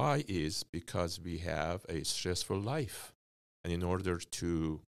 And the why is because we have a stressful life. And in order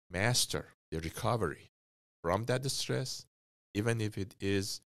to master the recovery from that stress, even if it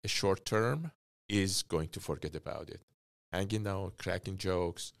is a short term, is going to forget about it. Hanging out, cracking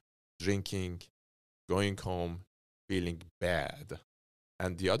jokes, drinking, going home, feeling bad.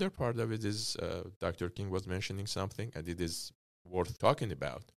 And the other part of it is, Dr. King was mentioning something, and it is worth talking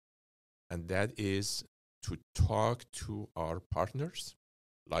about. And that is to talk to our partners,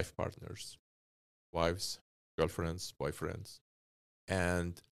 life partners, wives, girlfriends, boyfriends,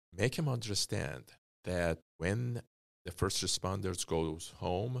 and make them understand that when the first responders goes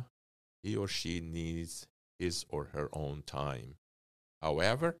home, he or she needs his or her own time.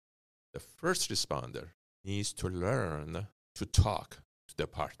 However, the first responder needs to learn to talk to the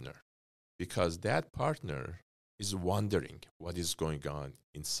partner, because that partner is wondering what is going on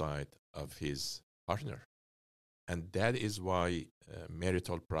inside of his partner. And that is why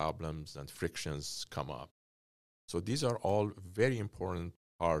marital problems and frictions come up. So these are all very important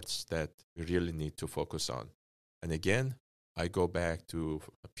parts that we really need to focus on. And again, I go back to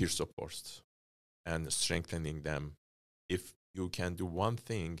peer support and strengthening them. If you can do one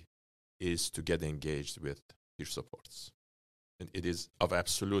thing, is to get engaged with peer supports. And it is of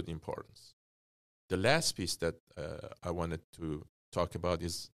absolute importance. The last piece that I wanted to talk about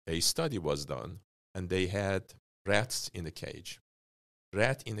is a study was done, and they had rats in a cage.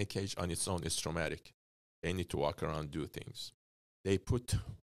 Rat in a cage on its own is traumatic. They need to walk around, do things. They put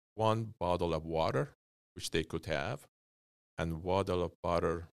 1 bottle of water, which they could have, and 1 bottle of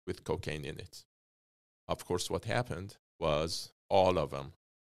water with cocaine in it. Of course, what happened was all of them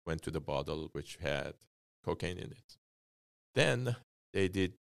went to the bottle which had cocaine in it. Then they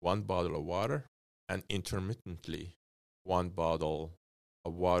did 1 bottle of water and intermittently 1 bottle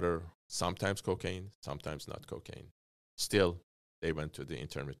of water, sometimes cocaine, sometimes not cocaine. Still, they went to the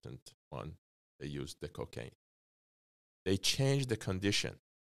intermittent one. They used the cocaine. They changed the condition.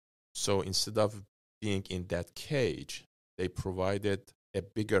 So instead of being in that cage, they provided a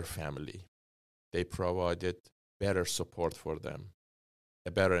bigger family. They provided better support for them,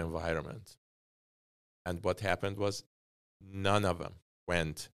 a better environment. And what happened was none of them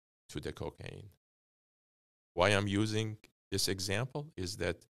went to the cocaine. Why I'm using this example is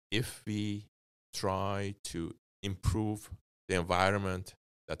that if we try to improve the environment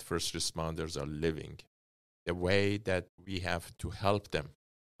that first responders are living, the way that we have to help them,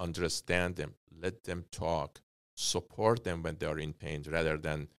 understand them, let them talk, support them when they are in pain rather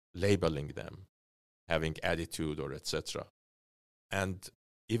than labeling them, having attitude or etc. And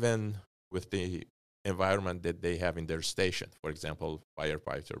even with the environment that they have in their station, for example,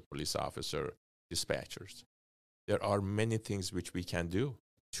 firefighter, police officer, dispatchers, there are many things which we can do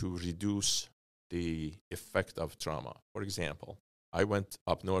to reduce the effect of trauma. For example, I went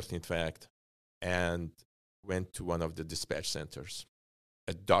up north, in fact, and went to one of the dispatch centers,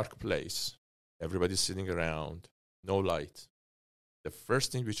 a dark place, everybody's sitting around, no light. The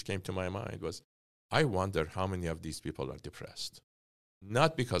first thing which came to my mind was, I wonder how many of these people are depressed.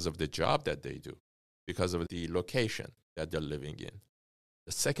 Not because of the job that they do, because of the location that they're living in.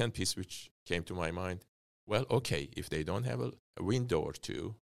 The second piece which came to my mind, well, okay, if they don't have a window or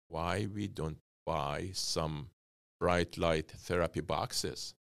two, why we don't buy some bright light therapy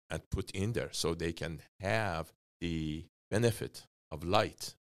boxes and put in there so they can have the benefit of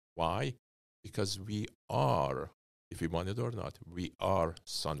light. Why? Because we are, if we want it or not, we are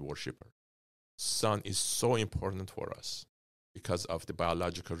sun worshiper. Sun is so important for us because of the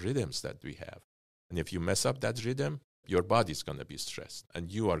biological rhythms that we have. And if you mess up that rhythm, your body's going to be stressed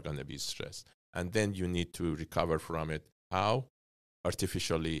and you are going to be stressed. And then you need to recover from it. How?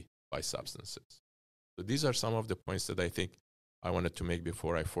 Artificially, by substances. So these are some of the points that I think I wanted to make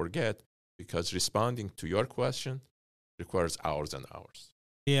before I forget, because responding to your question requires hours and hours.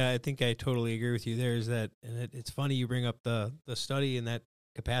 Yeah, I think I totally agree with you there. Is that, and it's funny you bring up the study in that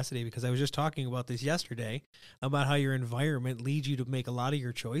capacity, because I was just talking about this yesterday about how your environment leads you to make a lot of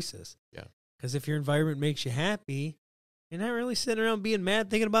your choices. Yeah. Because if your environment makes you happy, you're not really sitting around being mad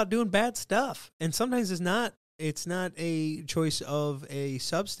thinking about doing bad stuff. And sometimes it's not a choice of a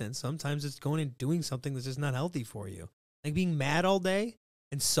substance. Sometimes it's going and doing something that's just not healthy for you. Like being mad all day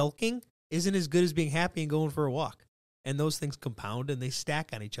and sulking isn't as good as being happy and going for a walk. And those things compound and they stack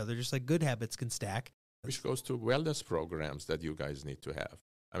on each other, just like good habits can stack. Which goes to wellness programs that you guys need to have.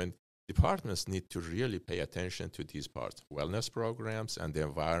 I mean, departments need to really pay attention to these parts. Wellness programs and the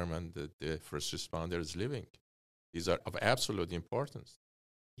environment that the first responder is living. These are of absolute importance.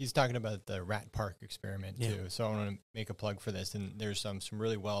 He's talking about the rat park experiment too. So I want to make a plug for this. And there's some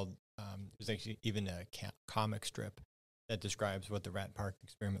really there's actually even a comic strip that describes what the rat park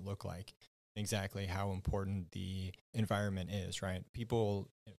experiment looked like, exactly how important the environment is, right? People,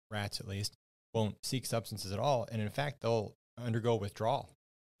 rats at least, won't seek substances at all. And in fact, they'll undergo withdrawal.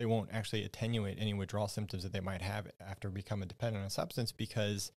 They won't actually attenuate any withdrawal symptoms that they might have after becoming dependent on a substance,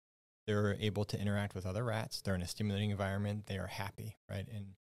 because they're able to interact with other rats. They're in a stimulating environment. They are happy, right?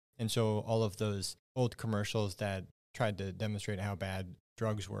 And so all of those old commercials that tried to demonstrate how bad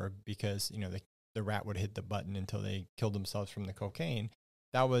drugs were because, the rat would hit the button until they killed themselves from the cocaine,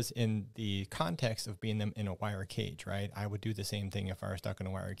 that was in the context of being them in a wire cage, right? I would do the same thing if I were stuck in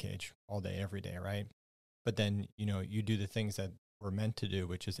a wire cage all day, every day, right? But then, you do the things that we're meant to do,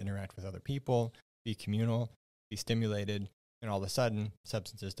 which is interact with other people, be communal, be stimulated, and all of a sudden,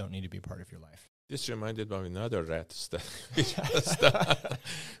 substances don't need to be part of your life. This reminded me of another rat study,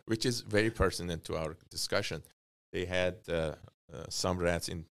 which is very pertinent to our discussion. They had some rats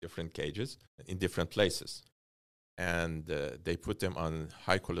in different cages, in different places, and they put them on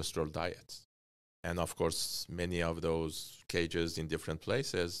high cholesterol diets. And of course, many of those cages in different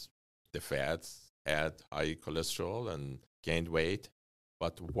places, the fats had high cholesterol and gained weight,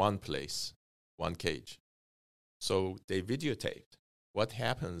 but one place, one cage. So they videotaped what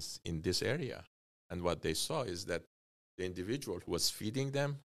happens in this area. And what they saw is that the individual who was feeding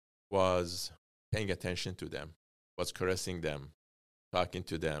them was paying attention to them, was caressing them, talking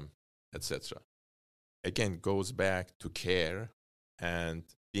to them, etc. Again, goes back to care and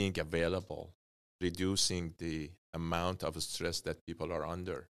being available, reducing the amount of stress that people are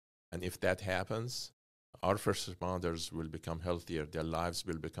under. And if that happens, our first responders will become healthier, their lives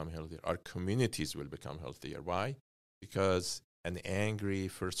will become healthier, our communities will become healthier. Why? Because an angry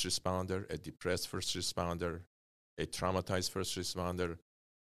first responder, a depressed first responder, a traumatized first responder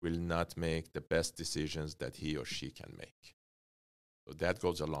will not make the best decisions that he or she can make. So that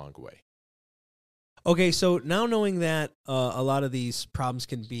goes a long way. Okay, so now knowing that a lot of these problems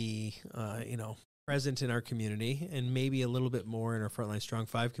can be, present in our community and maybe a little bit more in our Frontline Strong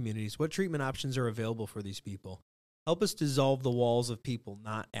 5 communities, what treatment options are available for these people? Help us dissolve the walls of people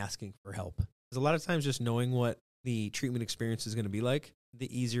not asking for help. Because a lot of times just knowing what the treatment experience is going to be like,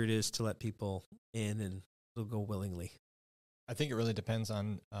 the easier it is to let people in and they'll go willingly. I think it really depends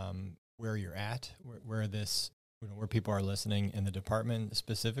on where you're at, where people are listening in the department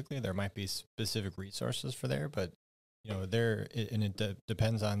specifically. There might be specific resources for there, but it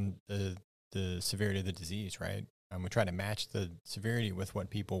depends on the severity of the disease, right? We try to match the severity with what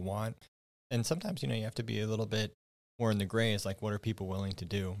people want, and sometimes you have to be a little bit more in the gray. Is like, what are people willing to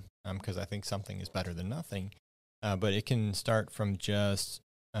do? Because I think something is better than nothing, but it can start from just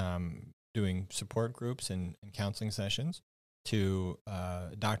doing support groups and counseling sessions to a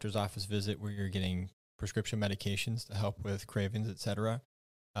doctor's office visit where you're getting prescription medications to help with cravings, etc.,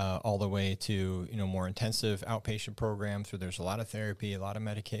 all the way to more intensive outpatient programs where there's a lot of therapy, a lot of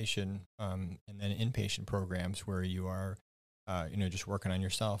medication, and then inpatient programs where you are just working on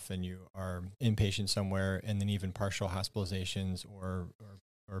yourself and you are inpatient somewhere, and then even partial hospitalizations or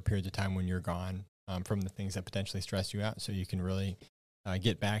periods of time when you're gone from the things that potentially stress you out, so you can really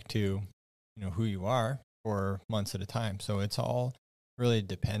get back to who you are for months at a time. So it's all really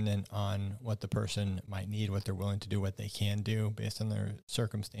dependent on what the person might need, what they're willing to do, what they can do based on their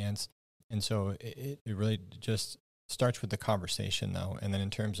circumstance. And so it really just starts with the conversation, though. And then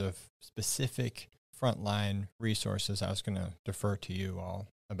in terms of specific frontline resources, I was going to defer to you all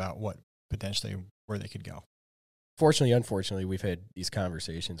about where they could go. Fortunately, unfortunately, we've had these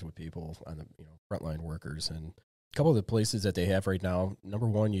conversations with people on the frontline workers, and a couple of the places that they have right now. Number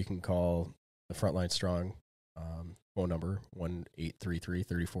one, you can call the Frontline Strong phone number,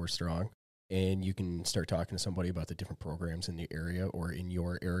 1-833-34-STRONG, and you can start talking to somebody about the different programs in the area or in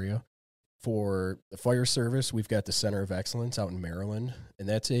your area. For the fire service, we've got the Center of Excellence out in Maryland, and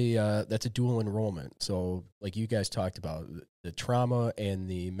that's a dual enrollment. So like you guys talked about, the trauma and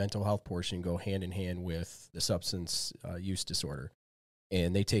the mental health portion go hand in hand with the substance use disorder,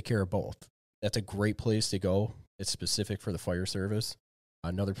 and they take care of both. That's a great place to go. It's specific for the fire service.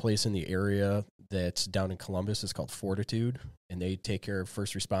 Another place in the area that's down in Columbus is called Fortitude, and they take care of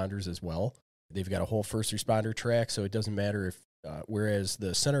first responders as well. They've got a whole first responder track, so it doesn't matter if, whereas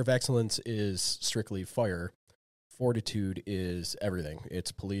the Center of Excellence is strictly fire, Fortitude is everything.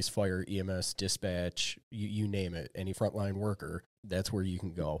 It's police, fire, EMS, dispatch, you name it. Any frontline worker, that's where you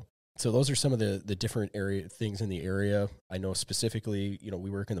can go. So those are some of the different things in the area. I know specifically,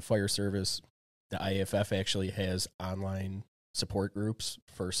 we work in the fire service. The IAFF actually has online support groups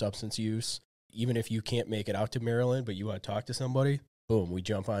for substance use. Even if you can't make it out to Maryland, but you want to talk to somebody, boom, we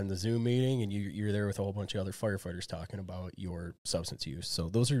jump on the Zoom meeting, and you're there with a whole bunch of other firefighters talking about your substance use. So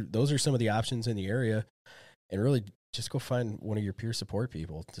those are some of the options in the area, and really just go find one of your peer support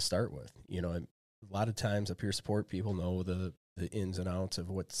people to start with. A lot of times the peer support people know the ins and outs of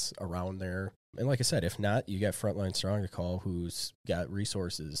what's around there. And like I said, if not, you got Frontline Strong to call who's got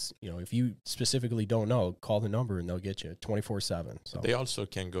resources. If you specifically don't know, call the number and they'll get you 24/7. So they also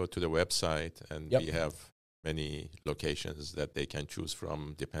can go to the website, and Yep. we have many locations that they can choose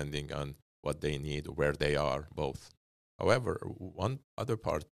from depending on what they need, where they are, both. However, one other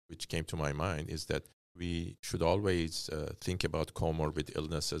part which came to my mind is that we should always think about comorbid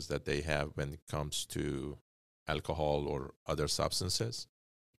illnesses that they have when it comes to alcohol or other substances.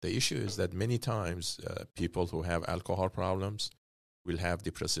 The issue is that many times people who have alcohol problems will have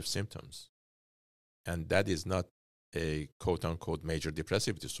depressive symptoms. And that is not a quote-unquote major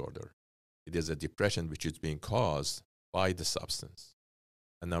depressive disorder. It is a depression which is being caused by the substance.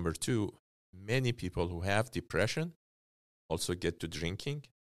 And number two, many people who have depression also get to drinking,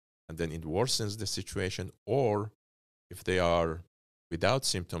 and then it worsens the situation, or if they are without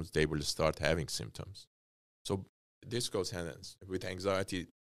symptoms, they will start having symptoms. So this goes hand in hand. With anxiety,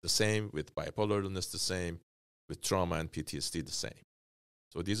 the same. With bipolar illness, the same. With trauma and PTSD, the same.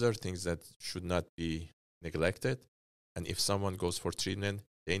 So these are things that should not be neglected. And if someone goes for treatment,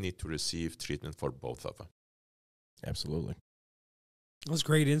 they need to receive treatment for both of them. Absolutely. That was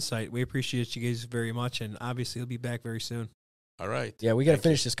great insight. We appreciate you guys very much, and obviously you'll be back very soon. All right. Yeah, we got to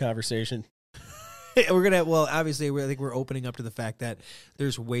finish this conversation. We're gonna. Well, obviously, I think we're opening up to the fact that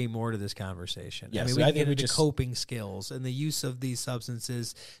there's way more to this conversation. Yes, I mean, we can get into coping skills and the use of these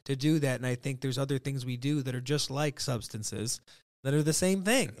substances to do that. And I think there's other things we do that are just like substances that are the same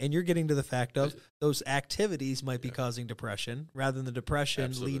thing. And you're getting to the fact of those activities might be causing depression rather than the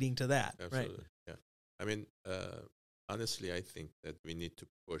depression leading to that. Absolutely. Right? Yeah. I mean, honestly, I think that we need to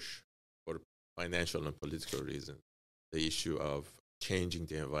push for financial and political reasons the issue of changing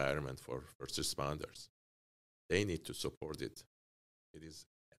the environment for first responders. They need to support it. It is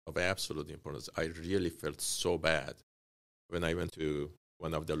of absolute importance. I really felt so bad when I went to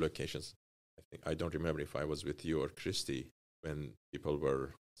one of the locations. I don't remember if I was with you or Christy when people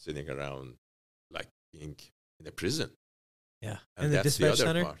were sitting around like being in a prison. Yeah. And the that's dispatch the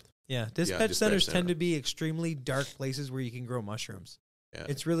other center? part. Yeah. Dispatch centers tend to be extremely dark places where you can grow mushrooms. Yeah.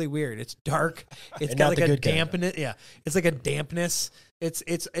 It's really weird. It's dark. It's got like a dampness. Yeah. It's like a dampness.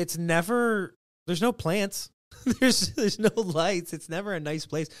 It's never, there's no plants. There's no lights. It's never a nice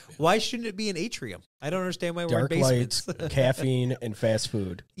place. Why shouldn't it be an atrium? I don't understand why we're in basements. Dark lights, caffeine, and fast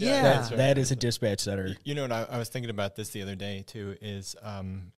food. Yeah. That is a dispatch center. You know, and I was thinking about this the other day too, is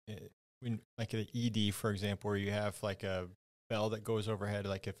when like an ED, for example, where you have like a bell that goes overhead,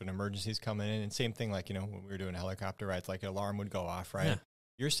 like if an emergency's coming in, and same thing, like, you know, when we were doing helicopter rides, like an alarm would go off, right? Yeah.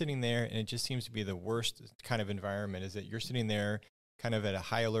 You're sitting there, and it just seems to be the worst kind of environment, is that you're sitting there kind of at a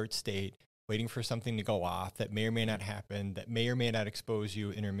high alert state, waiting for something to go off that may or may not happen, that may or may not expose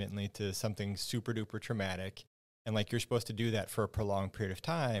you intermittently to something super duper traumatic. And like, you're supposed to do that for a prolonged period of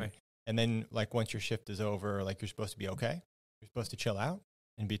time. Right. And then like, once your shift is over, like, you're supposed to be okay. You're supposed to chill out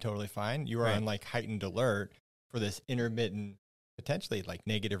and be totally fine. You are on like heightened alert for this intermittent, potentially like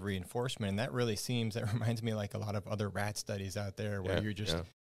negative reinforcement. And that really reminds me like a lot of other rat studies out there where you're just,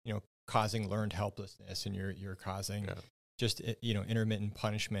 you know, causing learned helplessness, and you're causing just, you know, intermittent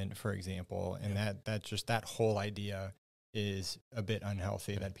punishment, for example. And that whole idea is a bit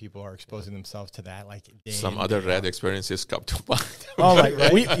unhealthy, that people are exposing themselves to that. Like some other rat experiences come to mind. Oh my!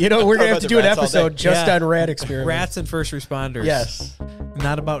 We're gonna have to do an episode just on rat experiences. Rats and first responders. Yes.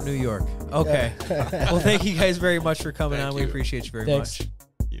 Not about New York. Okay. Well, thank you guys very much for coming on. We appreciate you very much.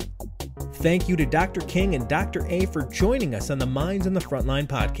 Thank you to Dr. King and Dr. A for joining us on the Minds on the Frontline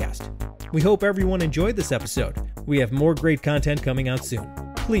podcast. We hope everyone enjoyed this episode. We have more great content coming out soon.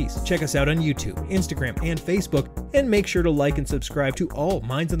 Please check us out on YouTube, Instagram, and Facebook, and make sure to like and subscribe to all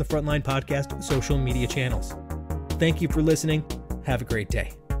Minds on the Frontline podcast social media channels. Thank you for listening. Have a great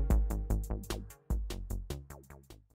day.